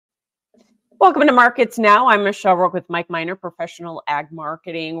Welcome to Markets Now. I'm Michelle Roque with Mike Miner, Professional Ag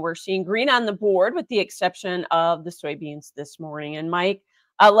Marketing. We're seeing green on the board with the exception of the soybeans this morning. And Mike,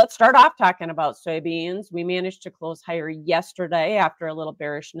 let's start off talking about soybeans. We managed to close higher yesterday after a little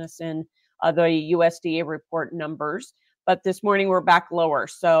bearishness in the USDA report numbers. But this morning we're back lower.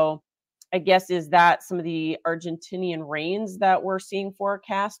 So I guess, is that some of the Argentinian rains that we're seeing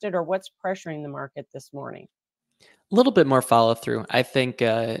forecasted, or what's pressuring the market this morning? A little bit more follow through. I think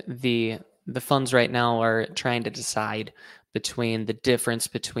the funds right now are trying to decide between the difference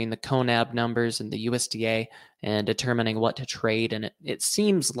between the CONAB numbers and the USDA and determining what to trade. And it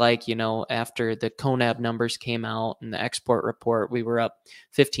seems like, after the CONAB numbers came out and the export report, we were up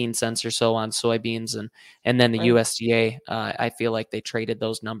 15 cents or so on soybeans. And then the Right. USDA, I feel like they traded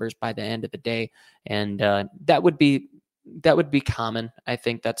those numbers by the end of the day. And that would be common. I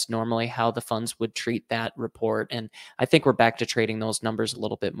think that's normally how the funds would treat that report. And I think we're back to trading those numbers a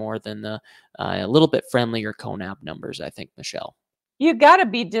little bit more than the a little bit friendlier CONAB numbers, I think, Michelle. You got to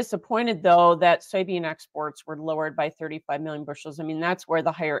be disappointed, though, that soybean exports were lowered by 35 million bushels. I mean, that's where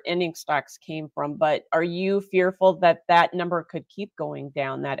the higher ending stocks came from. But are you fearful that that number could keep going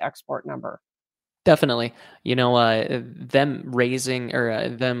down, that export number? Definitely. Them raising or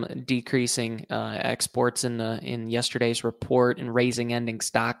them decreasing exports in yesterday's report and raising ending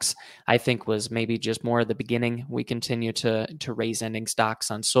stocks, I think was maybe just more of the beginning. We continue to raise ending stocks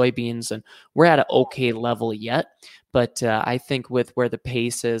on soybeans, and we're at an okay level yet. But I think with where the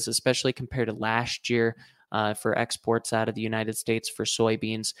pace is, especially compared to last year, for exports out of the United States for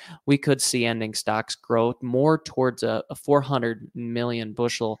soybeans, we could see ending stocks grow more towards a 400 million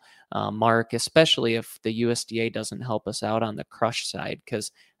bushel mark, especially if the USDA doesn't help us out on the crush side,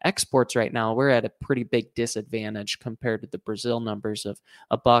 because exports right now, we're at a pretty big disadvantage compared to the Brazil numbers of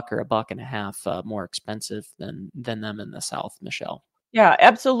a buck or a buck and a half more expensive than them in the South, Michelle. Yeah,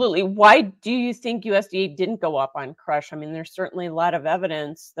 absolutely. Why do you think USDA didn't go up on crush? I mean, there's certainly a lot of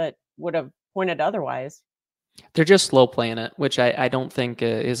evidence that would have pointed otherwise. They're just slow playing it, which I don't think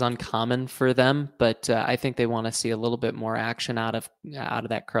is uncommon for them, but I think they want to see a little bit more action out of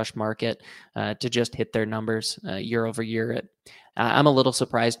that crush market to just hit their numbers year over year. I'm a little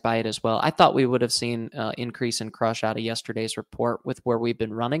surprised by it as well. I thought we would have seen increase in crush out of yesterday's report with where we've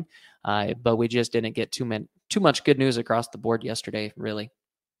been running, but we just didn't get too much good news across the board yesterday, really.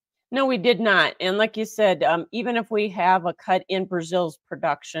 No, we did not. And like you said, even if we have a cut in Brazil's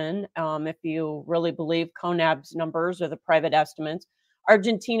production, if you really believe CONAB's numbers or the private estimates,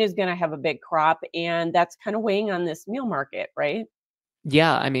 Argentina is going to have a big crop, and that's kind of weighing on this meal market, right?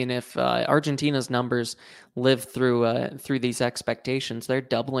 Yeah, I mean, if Argentina's numbers live through these expectations, they're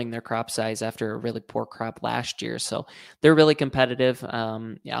doubling their crop size after a really poor crop last year. So they're really competitive.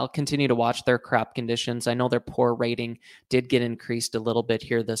 Yeah, I'll continue to watch their crop conditions. I know their poor rating did get increased a little bit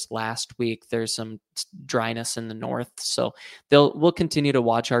here this last week. There's some dryness in the north, so we'll continue to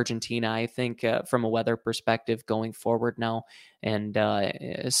watch Argentina. I think from a weather perspective going forward now, and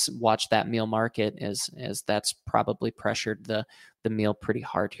watch that meal market as that's probably pressured the meal pretty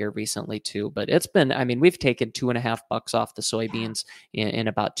hard here recently too. But it's been, I mean, we've taken $2.50 off the soybeans in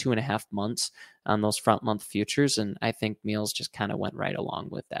about 2.5 months on those front month futures. And I think meals just kind of went right along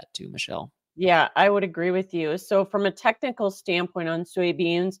with that too, Michelle. Yeah, I would agree with you. So from a technical standpoint on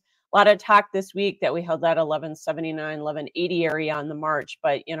soybeans, a lot of talk this week that we held that 1179, 1180 area on the March,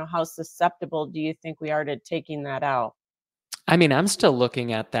 but how susceptible do you think we are to taking that out? I mean, I'm still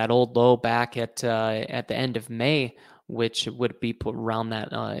looking at that old low back at the end of May, which would be put around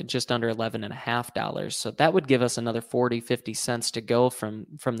that just under $11.50. So that would give us another 40-50 cents to go from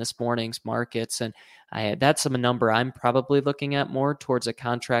this morning's markets. And that's a number I'm probably looking at more towards a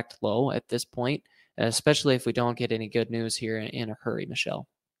contract low at this point, especially if we don't get any good news here in a hurry, Michelle.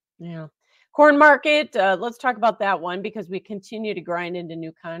 Yeah. Corn market, let's talk about that one because we continue to grind into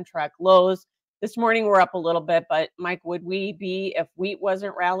new contract lows. This morning we're up a little bit, but Mike, would we be if wheat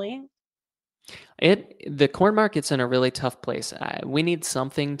wasn't rallying? The corn market's in a really tough place. We need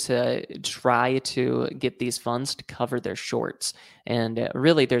something to try to get these funds to cover their shorts, and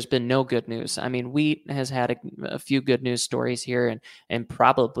really, there's been no good news. I mean, wheat has had a few good news stories here, and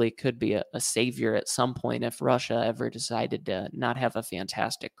probably could be a savior at some point if Russia ever decided to not have a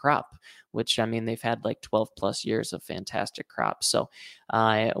fantastic crop. Which, I mean, they've had like 12 plus years of fantastic crops. So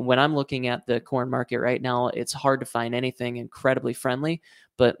when I'm looking at the corn market right now, it's hard to find anything incredibly friendly.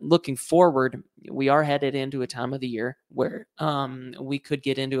 But looking forward, we are headed into a time of the year where we could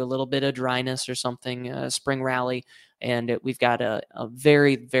get into a little bit of dryness or something, spring rally, and we've got a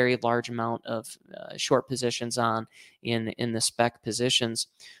very, very large amount of short positions on in the spec positions.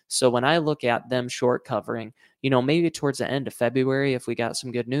 So when I look at them short covering, maybe towards the end of February, if we got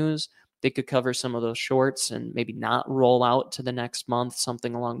some good news, they could cover some of those shorts and maybe not roll out to the next month,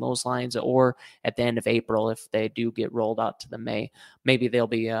 something along those lines, or at the end of April, if they do get rolled out to the May, maybe they'll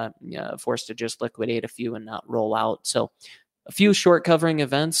be forced to just liquidate a few and not roll out. So a few short covering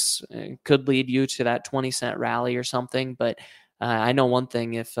events could lead you to that 20-cent rally or something. But I know one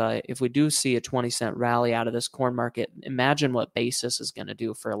thing: if we do see a 20-cent rally out of this corn market, imagine what basis is going to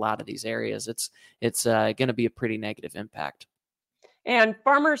do for a lot of these areas. It's going to be a pretty negative impact. And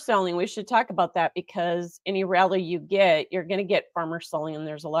farmer selling, we should talk about that because any rally you get, you're going to get farmer selling, and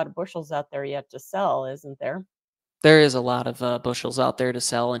there's a lot of bushels out there yet to sell, isn't there? There is a lot of bushels out there to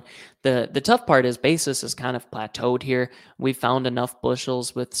sell, and the tough part is basis is kind of plateaued here. We found enough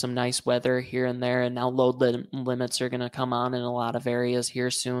bushels with some nice weather here and there, and now limits are going to come on in a lot of areas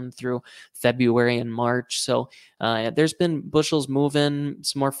here soon through February and March. So there's been bushels moving.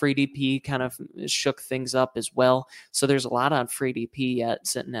 Some more free DP kind of shook things up as well. So there's a lot on free DP yet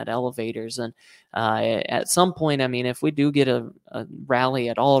sitting at elevators, and at some point, I mean, if we do get a rally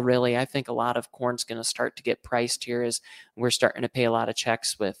at all, really, I think a lot of corn's going to start to get priced here as we're starting to pay a lot of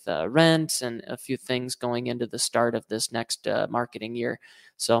checks with rent and a few things going into the start of this next marketing year.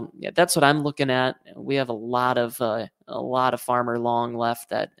 So yeah, that's what I'm looking at. We have a lot of farmer long left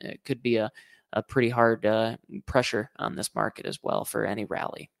that could be a pretty hard pressure on this market as well for any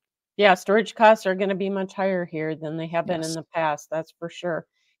rally. Yeah, storage costs are going to be much higher here than they have been in Yes. the past. That's for sure.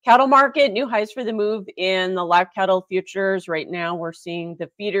 Cattle market, new highs for the move in the live cattle futures. Right now, we're seeing the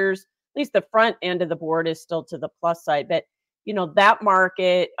feeders, at least the front end of the board is still to the plus side. But, that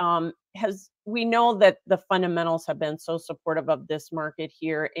market we know that the fundamentals have been so supportive of this market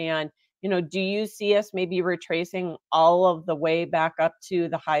here. And, do you see us maybe retracing all of the way back up to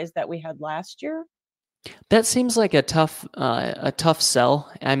the highs that we had last year? That seems like a tough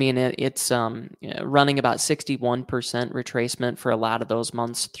sell. I mean, it's running about 61% retracement for a lot of those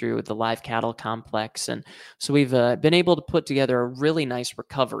months through the live cattle complex, and so we've been able to put together a really nice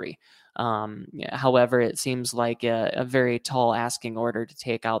recovery. Yeah, however, it seems like a very tall asking order to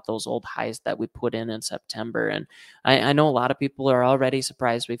take out those old highs that we put in September, and I know a lot of people are already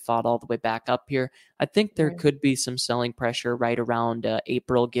surprised we fought all the way back up here. I think there Right. could be some selling pressure right around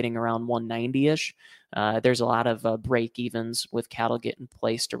April, getting around 190-ish. There's a lot of break evens with cattle getting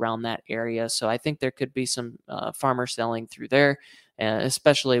placed around that area. So I think there could be some farmer selling through there,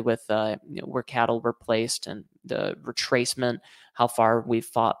 especially with where cattle were placed and the retracement, how far we've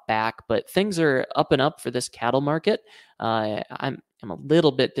fought back. But things are up and up for this cattle market. I'm a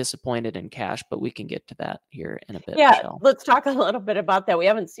little bit disappointed in cash, but we can get to that here in a bit, Yeah, Michelle. let's talk a little bit about that. We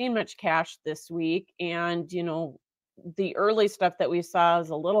haven't seen much cash this week, and the early stuff that we saw is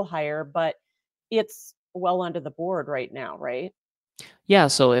a little higher, but it's well under the board right now, right? Yeah,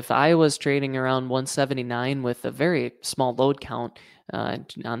 so if I was trading around 179 with a very small load count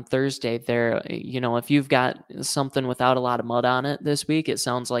on Thursday, there, if you've got something without a lot of mud on it this week, it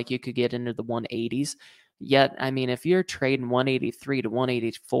sounds like you could get into the 180s. Yet, I mean, if you're trading 183 to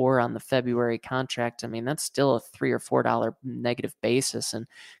 184 on the February contract, I mean, that's still a $3 or $4 negative basis. And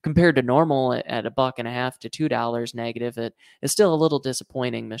compared to normal at a buck and a half to $2 negative, it is still a little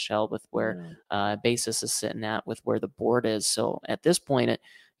disappointing, Michelle, with where Yeah. basis is sitting at with where the board is. So at this point,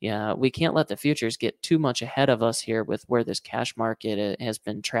 yeah, we can't let the futures get too much ahead of us here with where this cash market has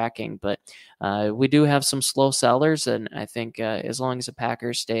been tracking. But we do have some slow sellers, and I think as long as the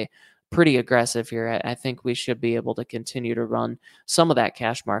Packers stay pretty aggressive here, I think we should be able to continue to run some of that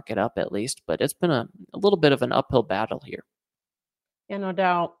cash market up at least. But it's been a little bit of an uphill battle here. Yeah, no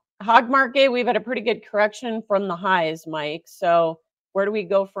doubt. Hog market, we've had a pretty good correction from the highs, Mike. So where do we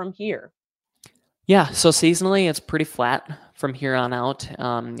go from here? Yeah, so seasonally, it's pretty flat from here on out.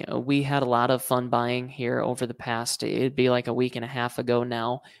 We had a lot of fun buying here over the past, it'd be like a week and a half ago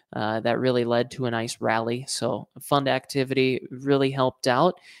now, that really led to a nice rally. So fund activity really helped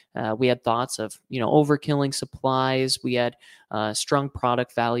out. We had thoughts of, overkilling supplies. We had strong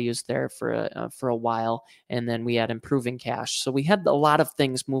product values there for a while, and then we had improving cash. So we had a lot of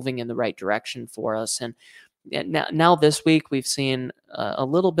things moving in the right direction for us. And now this week we've seen a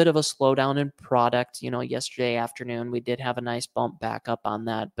little bit of a slowdown in product. Yesterday afternoon we did have a nice bump back up on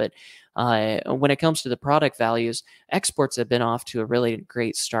that, but when it comes to the product values, exports have been off to a really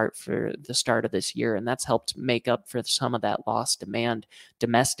great start for the start of this year, and that's helped make up for some of that lost demand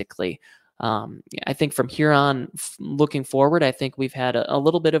domestically. I think from here on, looking forward, I think we've had a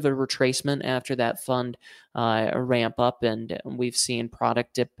little bit of a retracement after that fund ramp up, and we've seen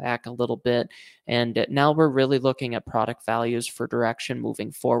product dip back a little bit. And now we're really looking at product values for direction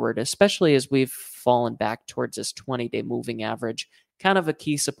moving forward, especially as we've fallen back towards this 20-day moving average kind of a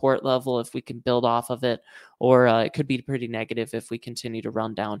key support level if we can build off of it, or it could be pretty negative if we continue to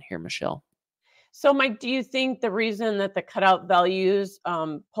run down here, Michelle. So, Mike, do you think the reason that the cutout values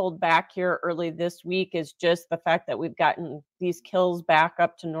pulled back here early this week is just the fact that we've gotten these kills back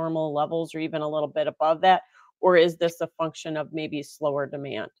up to normal levels or even a little bit above that? Or is this a function of maybe slower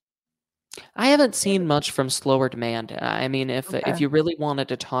demand? I haven't seen much from slower demand. I mean, if Okay. you really wanted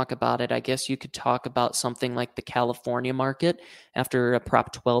to talk about it, I guess you could talk about something like the California market. After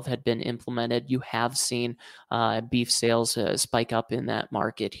Prop 12 had been implemented, you have seen beef sales spike up in that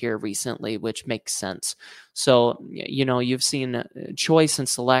market here recently, which makes sense. So, you've seen Choice and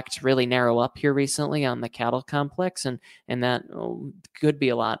Select really narrow up here recently on the cattle complex, and that could be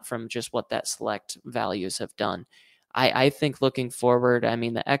a lot from just what that Select values have done. I think looking forward, I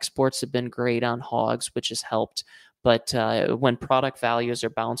mean, the exports have been great on hogs, which has helped. But when product values are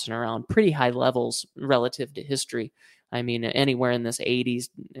bouncing around pretty high levels relative to history, I mean, anywhere in this 80s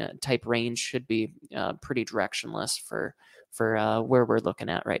type range should be pretty directionless for where we're looking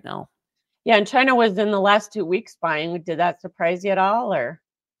at right now. Yeah, and China was in the last 2 weeks buying. Did that surprise you at all? Or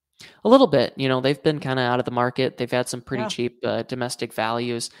A little bit, they've been kind of out of the market. They've had some pretty yeah. cheap domestic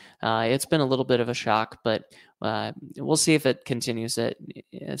values. It's been a little bit of a shock, but we'll see if it continues.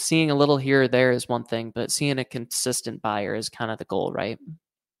 Seeing a little here or there is one thing, but seeing a consistent buyer is kind of the goal, right?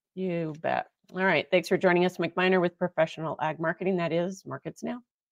 You bet. All right. Thanks for joining us, Mike Miner with Professional Ag Marketing. That is Markets Now.